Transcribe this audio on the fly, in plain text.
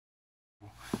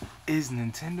Is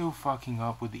Nintendo fucking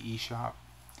up with the eShop?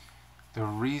 The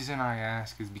reason I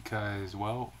ask is because,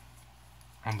 well,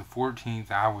 on the 14th,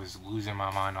 I was losing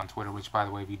my mind on Twitter, which, by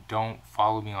the way, if you don't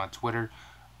follow me on Twitter,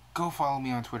 go follow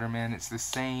me on Twitter, man. It's the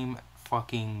same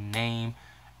fucking name,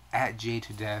 at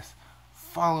J2Death.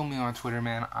 Follow me on Twitter,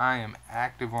 man. I am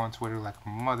active on Twitter like a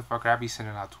motherfucker. I be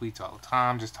sending out tweets all the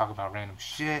time, just talking about random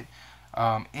shit.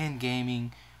 In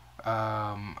gaming,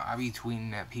 I be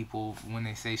tweeting at people when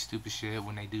they say stupid shit,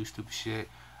 when they do stupid shit,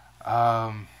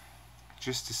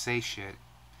 just to say shit.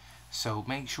 So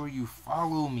make sure you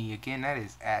follow me. Again, that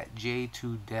is at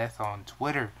J2Death on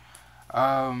Twitter.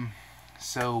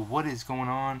 So what is going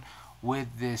on with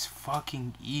this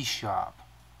fucking eShop?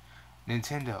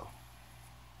 Nintendo,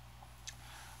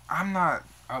 I'm not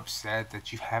upset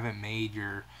that you haven't made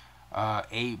your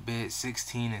 8-bit,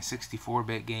 16, and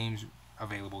 64-bit games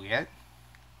available yet.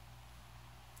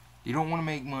 You don't want to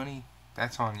make money,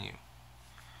 that's on you.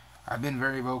 I've been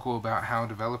very vocal about how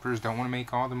developers don't want to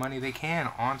make all the money they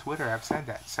can on Twitter. I've said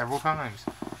that several times.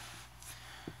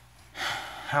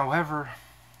 However,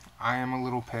 I am a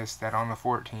little pissed that on the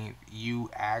 14th,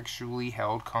 you actually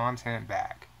held content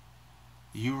back.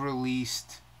 You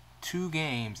released 2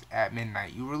 games at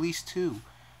midnight. You released 2.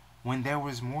 When there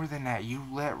was more than that, you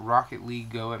let Rocket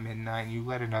League go at midnight, and you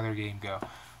let another game go.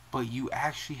 But you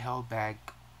actually held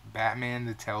back Batman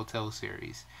the Telltale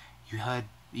series.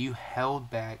 You held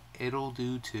back It'll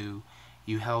Do 2.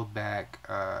 You held back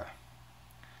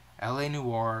LA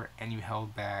Noire, and you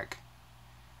held back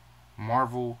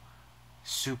Marvel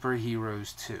Super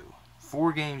Heroes 2.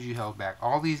 4 games you held back.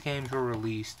 All these games were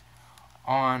released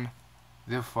on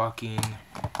the fucking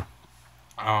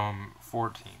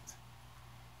 14th.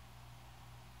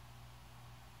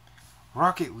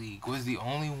 Rocket League was the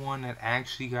only one that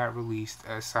actually got released,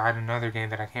 aside another game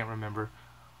that I can't remember,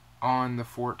 on the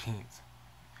 14th.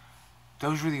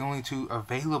 Those were the only 2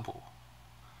 available.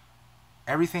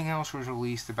 Everything else was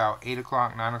released about 8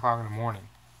 o'clock, 9 o'clock in the morning.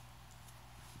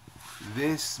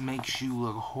 This makes you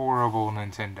look horrible,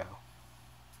 Nintendo.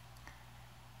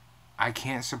 I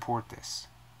can't support this.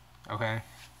 Okay?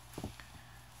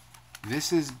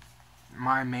 This is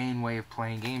my main way of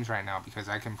playing games right now, because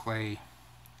I can play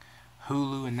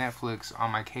Hulu and Netflix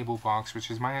on my cable box, which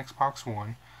is my Xbox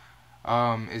One.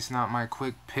 It's not my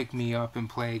quick pick me up and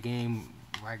play a game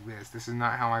like this. This is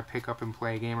not how I pick up and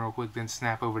play a game real quick, then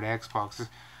snap over to Xbox.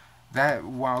 That,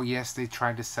 while yes, they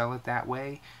tried to sell it that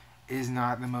way, is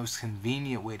not the most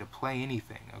convenient way to play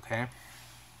anything, okay?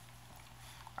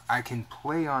 I can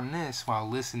play on this while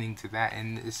listening to that,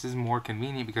 and this is more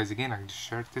convenient because, again, I can just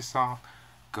shut this off,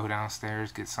 go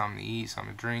downstairs, get something to eat,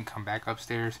 something to drink, come back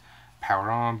upstairs,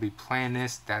 power on, be playing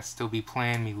this, that still be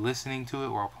playing me listening to it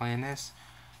while playing this.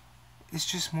 It's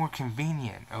just more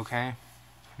convenient, okay?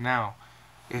 Now,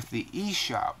 if the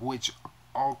eShop, which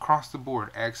all across the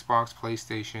board, Xbox,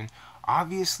 PlayStation,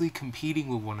 obviously competing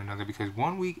with one another, because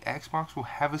one week Xbox will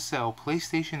have a sale,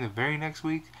 PlayStation the very next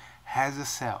week has a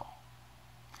sale.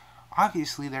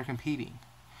 Obviously they're competing.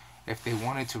 If they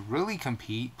wanted to really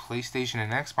compete, PlayStation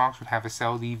and Xbox would have a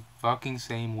sale the fucking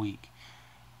same week.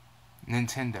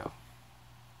 Nintendo,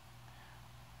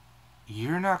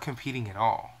 you're not competing at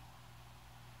all.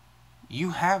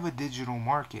 You have a digital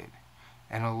market,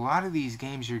 and a lot of these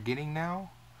games you're getting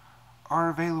now are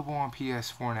available on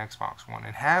PS4 and Xbox One,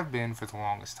 and have been for the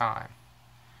longest time.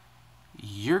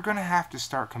 You're going to have to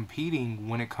start competing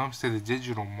when it comes to the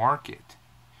digital market,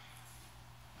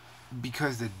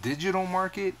 because the digital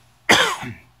market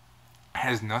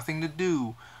has nothing to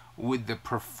do with the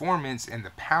performance and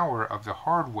the power of the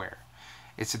hardware.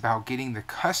 It's about getting the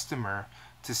customer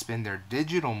to spend their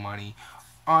digital money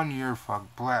on your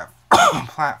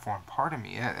platform. Pardon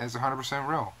me, that's 100%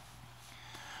 real.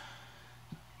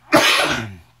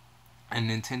 And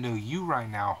Nintendo, you right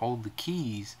now hold the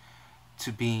keys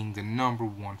to being the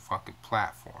 #1 fucking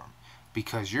platform,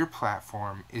 because your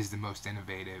platform is the most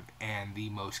innovative and the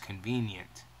most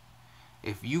convenient.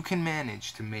 If you can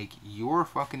manage to make your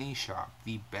fucking eShop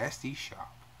the best eShop,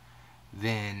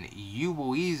 then you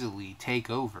will easily take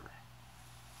over.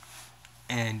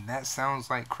 And that sounds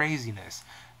like craziness.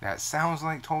 That sounds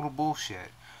like total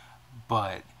bullshit.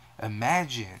 But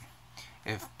imagine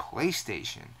if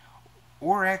PlayStation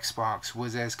or Xbox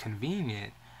was as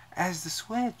convenient as the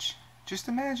Switch. Just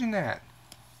imagine that.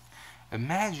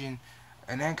 Imagine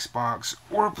an Xbox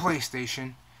or a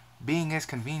PlayStation being as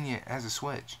convenient as a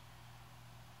Switch.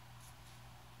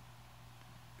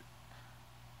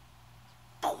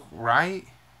 Right?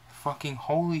 Fucking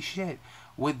holy shit.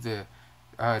 With the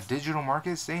digital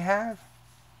markets they have,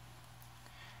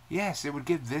 yes, it would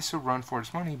give this a run for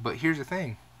its money, but here's the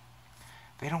thing.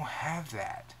 They don't have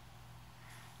that.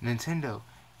 Nintendo,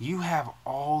 you have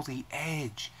all the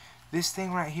edge. This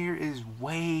thing right here is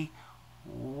way,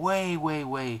 way, way,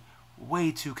 way,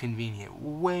 way too convenient.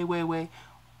 Way, way, way,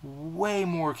 way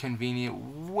more convenient.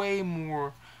 Way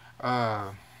more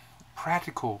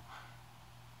practical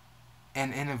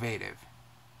and innovative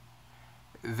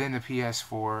than the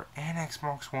PS4 and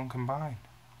Xbox One combined.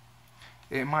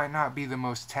 It might not be the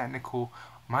most technical,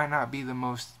 might not be the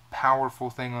most powerful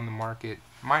thing on the market,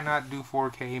 might not do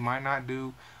 4K, might not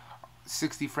do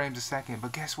 60 frames a second,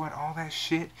 but guess what? All that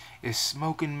shit is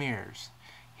smoke and mirrors.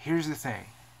 Here's the thing.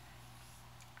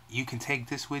 You can take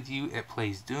this with you. It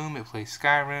plays Doom, it plays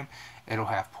Skyrim, it'll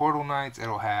have Portal Knights, it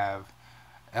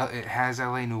has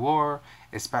LA Noire,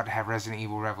 it's about to have Resident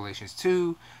Evil Revelations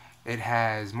 2, it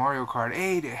has Mario Kart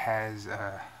 8, it has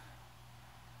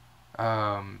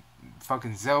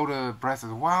fucking Zelda Breath of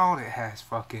the Wild, it has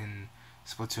fucking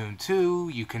Splatoon 2.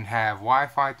 You can have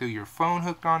Wi-Fi through your phone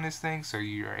hooked on this thing, so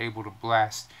you're able to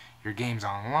blast your games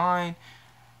online,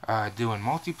 doing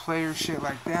multiplayer shit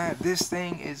like that. This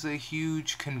thing is a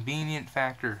huge convenient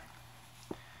factor.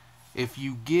 If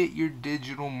you get your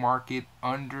digital market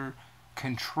under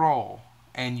control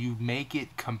and you make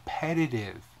it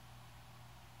competitive,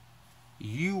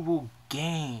 you will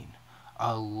gain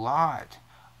a lot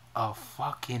of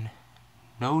fucking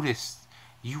notice.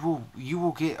 You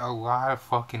will get a lot of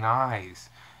fucking eyes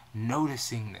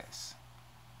noticing this.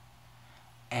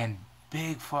 And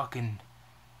big fucking,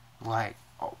 like,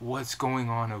 what's going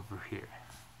on over here?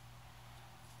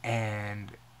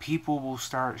 And people will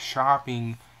start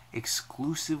shopping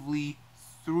exclusively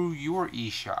through your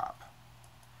eShop,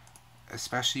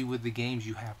 especially with the games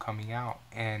you have coming out,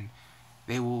 and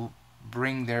they will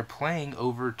bring their playing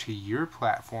over to your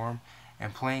platform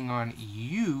and playing on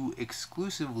you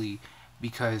exclusively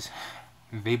because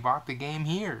they bought the game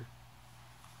here.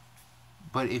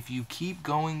 But if you keep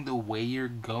going the way you're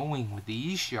going with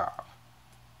the eShop,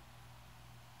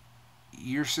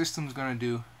 your system's gonna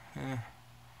do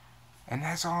and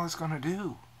that's all it's gonna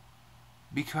do,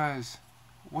 because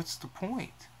what's the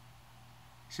point?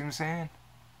 See what I'm saying?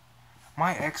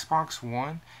 My Xbox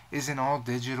One is an all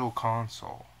digital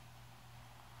console.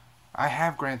 I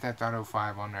have Grand Theft Auto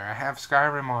 5 on there, I have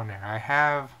Skyrim on there, I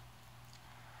have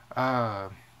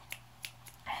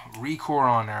Recore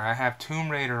on there, I have Tomb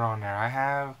Raider on there, I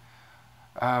have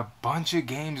a bunch of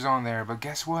games on there. But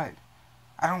guess what?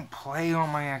 I don't play on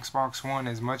my Xbox One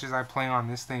as much as I play on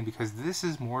this thing because this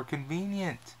is more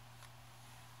convenient.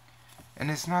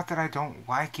 And it's not that I don't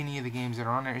like any of the games that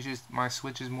are on there, it's just my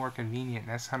Switch is more convenient,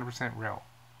 and that's 100% real.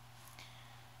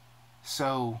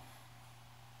 So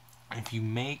if you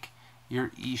make your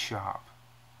eShop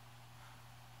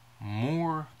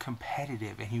more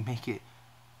competitive and you make it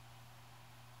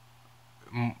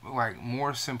like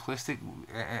more simplistic,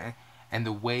 and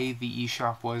the way the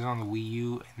eShop was on the Wii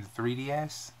U and the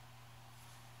 3DS,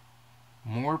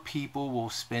 more people will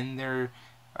spend their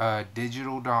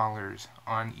digital dollars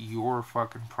on your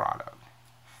fucking product,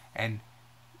 and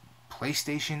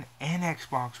PlayStation and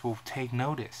Xbox will take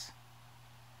notice.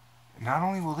 Not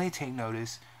only will they take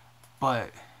notice, but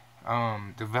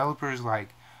developers like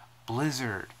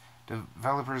Blizzard,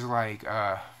 developers like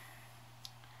I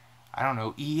don't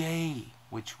know, EA,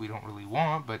 which we don't really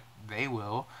want, but they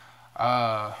will.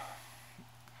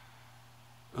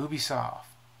 Ubisoft,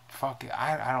 fuck it,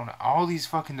 I don't know. All these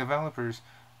fucking developers,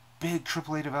 big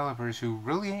AAA developers who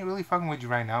really ain't really fucking with you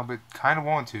right now, but kind of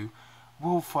want to,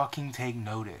 will fucking take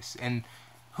notice. And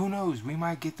who knows, we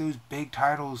might get those big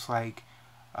titles like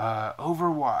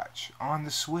Overwatch on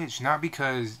the Switch, not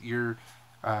because your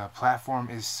platform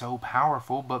is so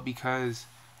powerful, but because,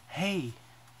 hey,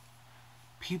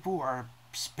 people are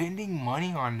spending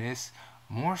money on this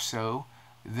more so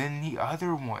than the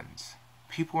other ones.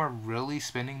 People are really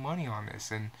spending money on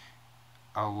this, and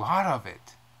a lot of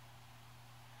it.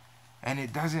 And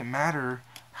it doesn't matter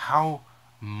how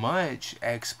much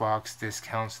Xbox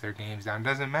discounts their games down. It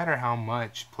doesn't matter how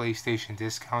much PlayStation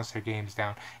discounts their games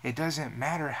down. It doesn't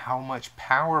matter how much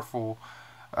powerful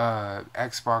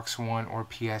Xbox One or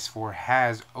PS4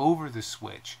 has over the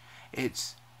Switch.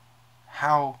 It's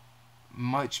how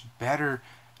much better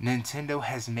Nintendo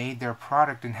has made their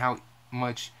product and how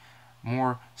much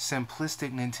more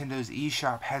simplistic Nintendo's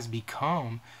eShop has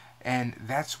become, and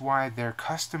that's why their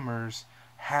customers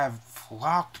have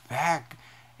flocked back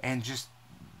and just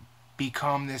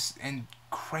become this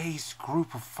crazed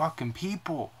group of fucking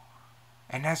people,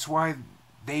 and that's why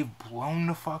they've blown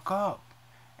the fuck up.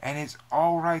 And it's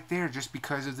all right there just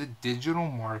because of the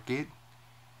digital market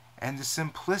and the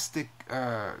simplistic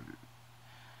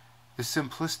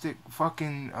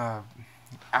fucking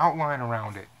outline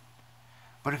around it.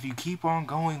 But if you keep on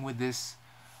going with this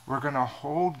we're going to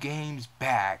hold games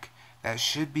back that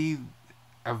should be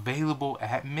available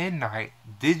at midnight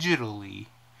digitally,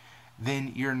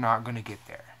 then you're not going to get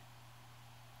there.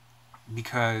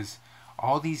 Because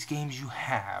all these games you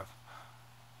have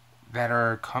that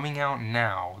are coming out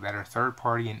now, that are third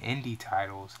party and indie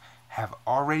titles, have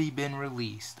already been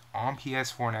released on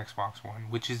PS4 and Xbox One,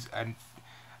 which is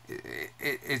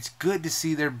it's good to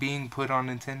see they're being put on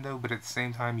Nintendo, but at the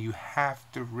same time you have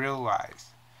to realize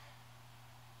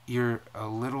you're a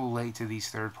little late to these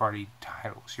third party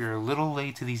titles. You're a little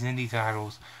late to these indie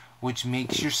titles, which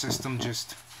makes your system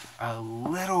just a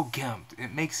little gimped.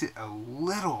 It makes it a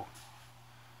little,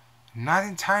 not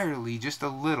entirely, just a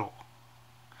little.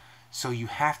 So you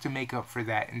have to make up for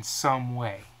that in some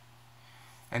way.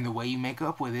 And the way you make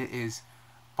up with it is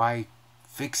by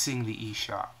fixing the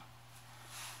eShop.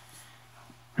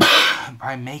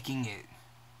 By making it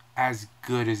as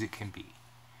good as it can be.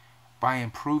 By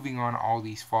improving on all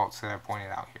these faults that I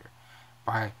pointed out here.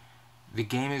 By the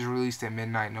game is released at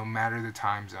midnight no matter the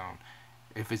time zone.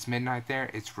 If it's midnight there,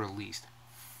 it's released.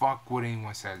 Fuck what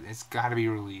anyone says. It's got to be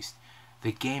released.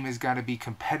 The game has got to be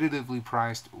competitively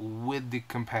priced with the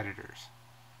competitors.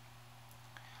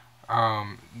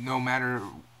 No matter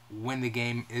when the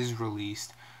game is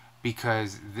released,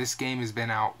 because this game has been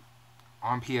out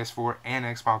on PS4 and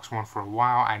Xbox One for a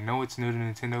while. I know it's new to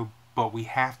Nintendo, but we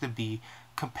have to be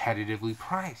competitively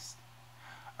priced.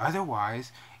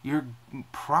 Otherwise, you're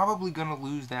probably going to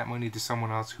lose that money to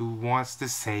someone else who wants to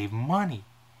save money.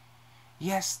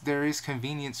 Yes, there is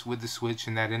convenience with the Switch,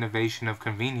 and that innovation of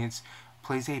convenience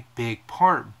plays a big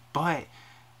part, but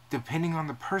depending on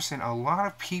the person, a lot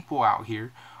of people out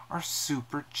here are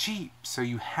super cheap, so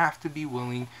you have to be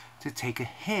willing to take a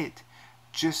hit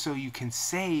just so you can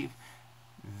save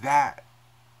that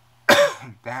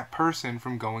that person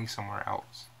from going somewhere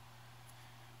else.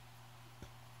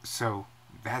 So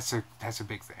that's a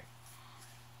big thing.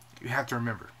 You have to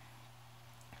remember,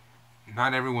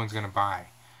 not everyone's gonna buy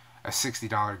a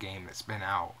 $60 game that's been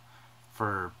out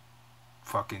for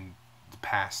fucking the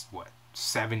past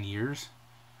 7 years.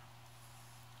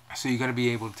 So you gotta be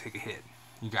able to take a hit.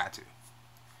 You got to.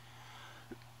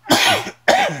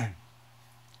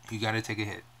 You gotta take a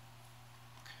hit.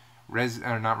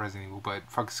 Not Resident Evil, but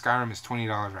fuck, Skyrim is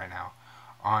 $20 right now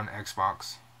on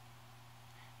Xbox.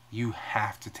 You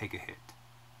have to take a hit.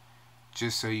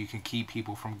 Just so you can keep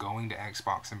people from going to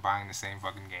Xbox and buying the same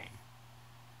fucking game.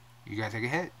 You gotta take a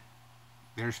hit.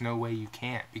 There's no way you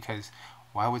can't, because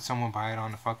why would someone buy it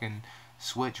on the fucking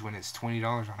Switch when it's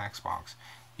 $20 on Xbox?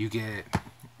 You get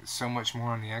so much more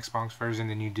on the Xbox version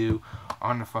than you do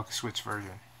on the fucking Switch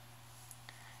version.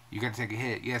 You gotta take a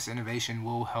hit. Yes, innovation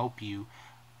will help you,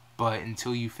 but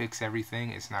until you fix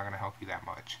everything, it's not gonna help you that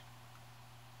much.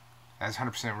 That's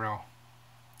 100% real.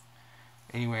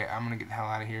 Anyway, I'm gonna get the hell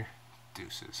out of here.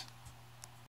 Deuces.